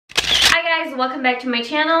Hi guys, welcome back to my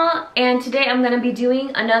channel, and today I'm going to be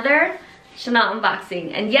doing another Chanel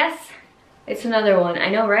unboxing. And yes, it's another one,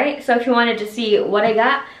 I know, right? So if you wanted to see what I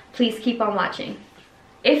got, please keep on watching.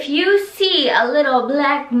 If you see a little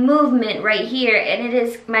black movement right here, and it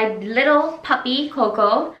is my little puppy,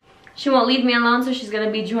 Coco. She won't leave me alone, so she's going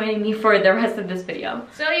to be joining me for the rest of this video.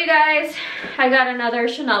 So you guys, I got another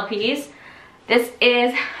Chanel piece. This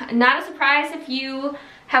is not a surprise if you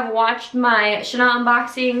have watched my Chanel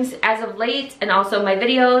unboxings as of late and also my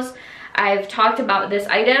videos. I've talked about this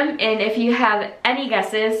item, and if you have any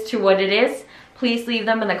guesses to what it is, please leave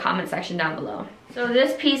them in the comment section down below. So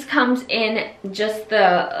this piece comes in just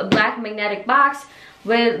the black magnetic box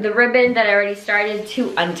with the ribbon that I already started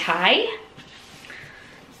to untie.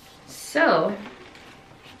 So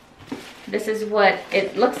this is what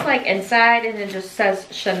it looks like inside, and it just says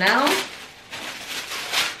Chanel.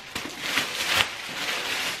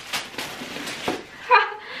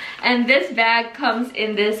 And this bag comes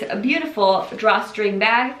in this beautiful drawstring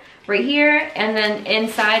bag right here, and then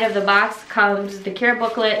inside of the box comes the care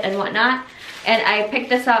booklet and whatnot. And I picked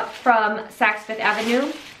this up from Saks Fifth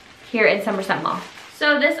Avenue here in Somerset Mall.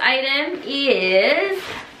 So this item is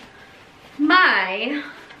my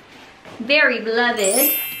very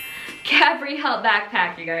beloved Gabrielle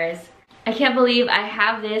backpack, you guys. I can't believe I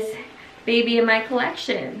have this baby in my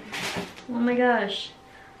collection. Oh my gosh.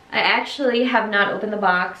 I actually have not opened the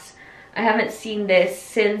box. I haven't seen this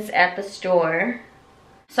since at the store.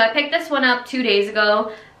 So I picked this one up 2 days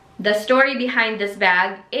ago. The story behind this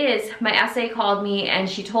bag is my SA called me and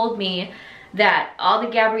she told me that all the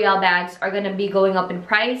Gabrielle bags are gonna be going up in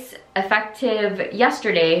price effective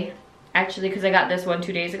yesterday, actually, because I got this one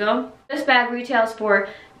 2 days ago. This bag retails for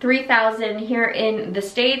 $3,000 here in the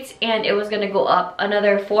States, and it was gonna go up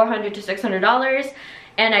another $400 to $600.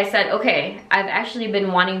 And I said, okay, I've actually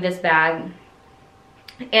been wanting this bag,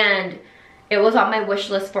 and it was on my wish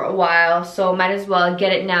list for a while, so might as well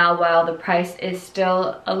get it now while the price is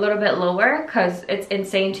still a little bit lower, because it's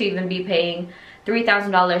insane to even be paying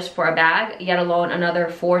 $3,000 for a bag, yet alone another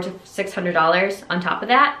 $400 to $600 on top of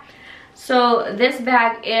that. So this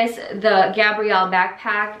bag is the Gabrielle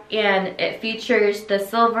backpack, and it features the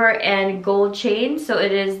silver and gold chain. So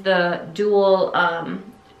it is the dual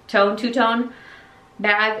two-tone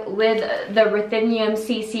bag with the ruthenium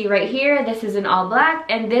CC right here. This is in all black,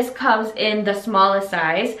 and this comes in the smallest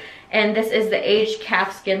size, and this is the aged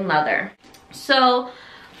calfskin leather. So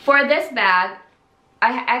for this bag,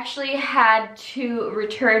 I actually had to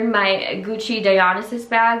return my Gucci Dionysus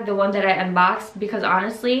bag, the one that I unboxed, because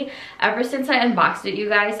honestly, ever since I unboxed it, you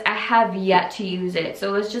guys, I have yet to use it.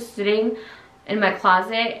 So it was just sitting in my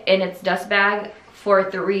closet in its dust bag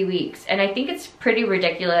for 3 weeks, and I think it's pretty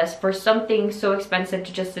ridiculous for something so expensive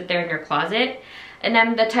to just sit there in your closet. And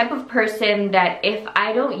I'm the type of person that if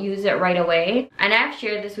I don't use it right away, and I've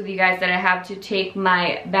shared this with you guys, that I have to take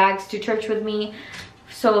my bags to church with me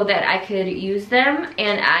so that I could use them,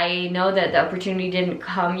 and I know that the opportunity didn't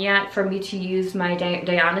come yet for me to use my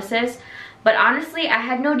Dionysus. But honestly, I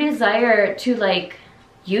had no desire to like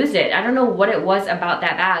use it. I don't know what it was about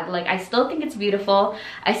that bag. Like, I still think it's beautiful,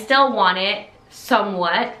 I still want it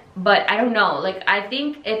somewhat, but I don't know, like, I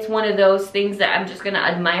think it's one of those things that I'm just gonna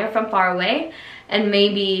admire from far away, and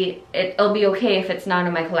maybe it'll be okay if it's not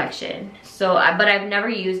in my collection. So but I've never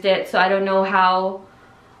used it, so I don't know how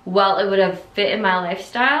well it would have fit in my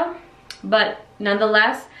lifestyle. But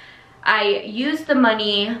nonetheless, I used the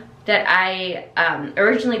money that I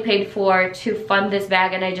originally paid for to fund this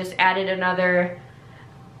bag, and I just added another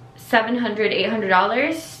 $700,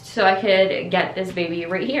 $800 so I could get this baby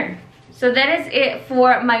right here. So that is it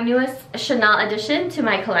for my newest Chanel addition to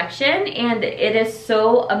my collection, and it is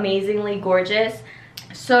so amazingly gorgeous.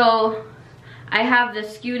 So I have the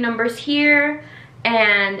SKU numbers here,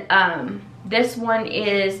 and this one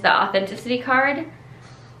is the authenticity card,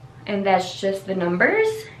 and that's just the numbers.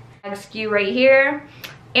 SKU right here.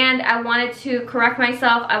 And I wanted to correct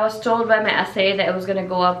myself. I was told by my SA that it was gonna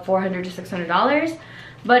go up $400 to $600,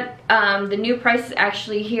 but the new price is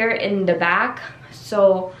actually here in the back.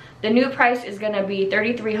 So the new price is gonna be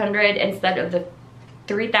 $3,300 instead of the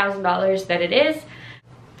 $3,000 that it is.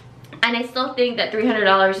 And I still think that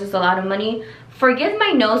 $300 is a lot of money. Forgive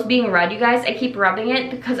my nose being red, you guys. I keep rubbing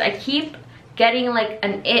it because I keep getting like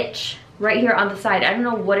an itch right here on the side. I don't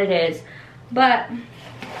know what it is, but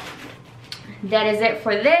that is it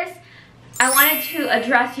for this. I wanted to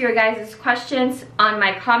address your guys' questions on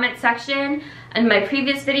my comment section in my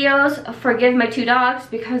previous videos. Forgive my two dogs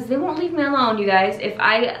because they won't leave me alone, you guys. If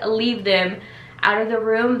I leave them out of the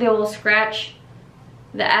room, they will scratch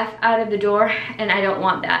the F out of the door, and I don't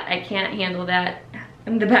want that. I can't handle that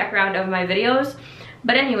in the background of my videos.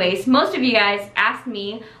 But anyways, most of you guys asked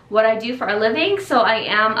me what I do for a living. So I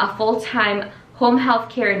am a full-time home health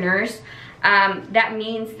care nurse. That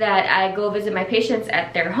means that I go visit my patients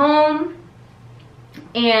at their home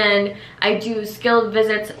and I do skilled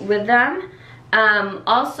visits with them.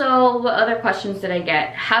 Also, what other questions did I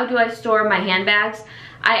get? How do I store my handbags?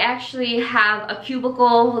 I actually have a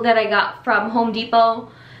cubicle that I got from Home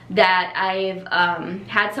Depot that I've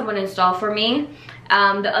had someone install for me.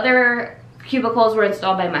 The other cubicles were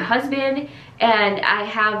installed by my husband and I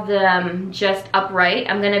have them just upright.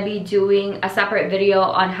 I'm gonna be doing a separate video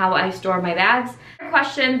on how I store my bags. The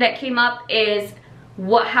question that came up is,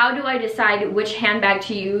 how do I decide which handbag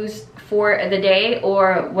to use for the day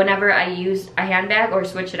or whenever I use a handbag or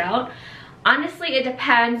switch it out? Honestly, it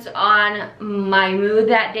depends on my mood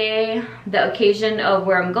that day, the occasion of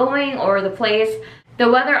where I'm going or the place. The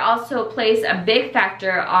weather also plays a big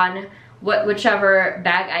factor on whichever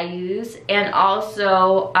bag I use, and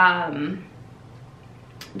also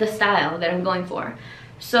the style that I'm going for.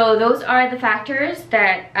 So those are the factors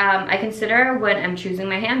that I consider when I'm choosing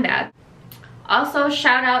my handbag. Also,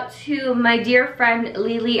 shout out to my dear friend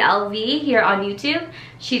leeleeLV here on YouTube.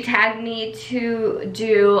 She tagged me to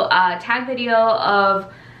do a tag video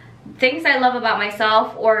of things I love about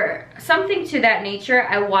myself or something to that nature.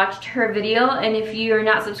 I watched her video, and if you're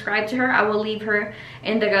not subscribed to her, I will leave her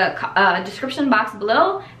in the description box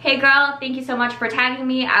below. Hey girl, thank you so much for tagging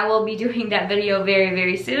me. I will be doing that video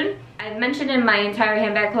very soon. I've mentioned in my entire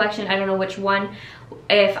handbag collection, I don't know which one,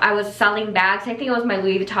 if I was selling bags, I think it was my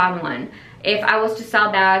Louis Vuitton one. If I was to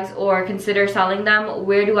sell bags or consider selling them,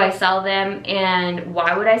 where do I sell them and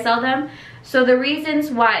why would I sell them? So the reasons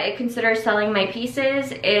why I consider selling my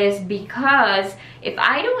pieces is because if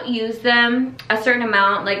I don't use them a certain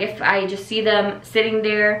amount, like if I just see them sitting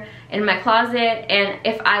there in my closet, and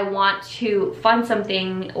if I want to fund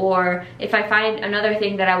something or if I find another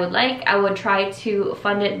thing that I would like, I would try to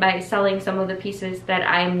fund it by selling some of the pieces that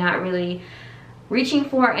I'm not really reaching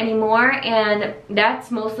for anymore. And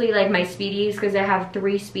that's mostly like my Speedies, because I have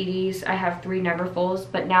 3 Speedies. I have 3 Neverfulls,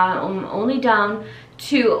 but now I'm only down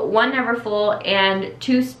to 1 Neverfull and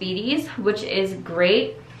 2 Speedies, which is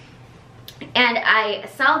great. And I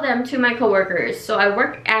sell them to my coworkers. So I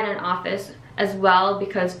work at an office as well,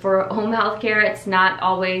 because for home health care, it's not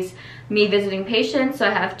always me visiting patients. So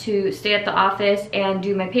I have to stay at the office and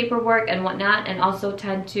do my paperwork and whatnot, and also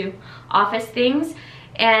tend to office things.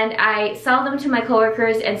 And I sell them to my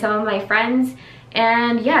coworkers and some of my friends.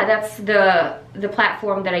 And yeah, that's the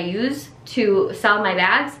platform that I use to sell my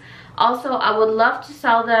bags. Also, I would love to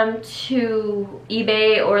sell them to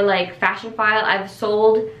eBay or like Fashionphile. I've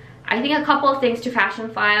sold, I think, a couple of things to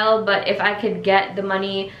Fashionphile, but if I could get the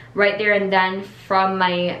money right there and then from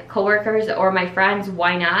my coworkers or my friends,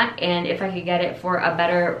 why not? And if I could get it for a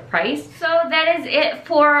better price. So that is it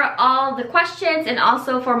for all the questions and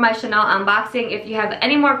also for my Chanel unboxing. If you have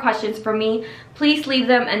any more questions for me, please leave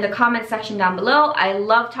them in the comment section down below. I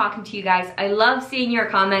love talking to you guys. I love seeing your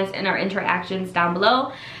comments and our interactions down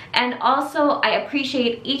below. And also, I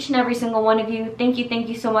appreciate each and every single one of you. Thank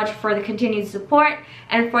you so much for the continued support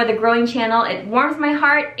and for the growing channel. It warms my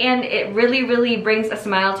heart and it really brings a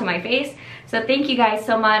smile to my face. So thank you guys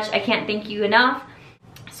so much. I can't thank you enough.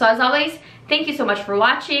 So as always, thank you so much for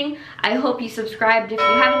watching. I hope you subscribed if you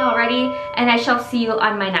haven't already, and I shall see you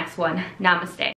on my next one. Namaste.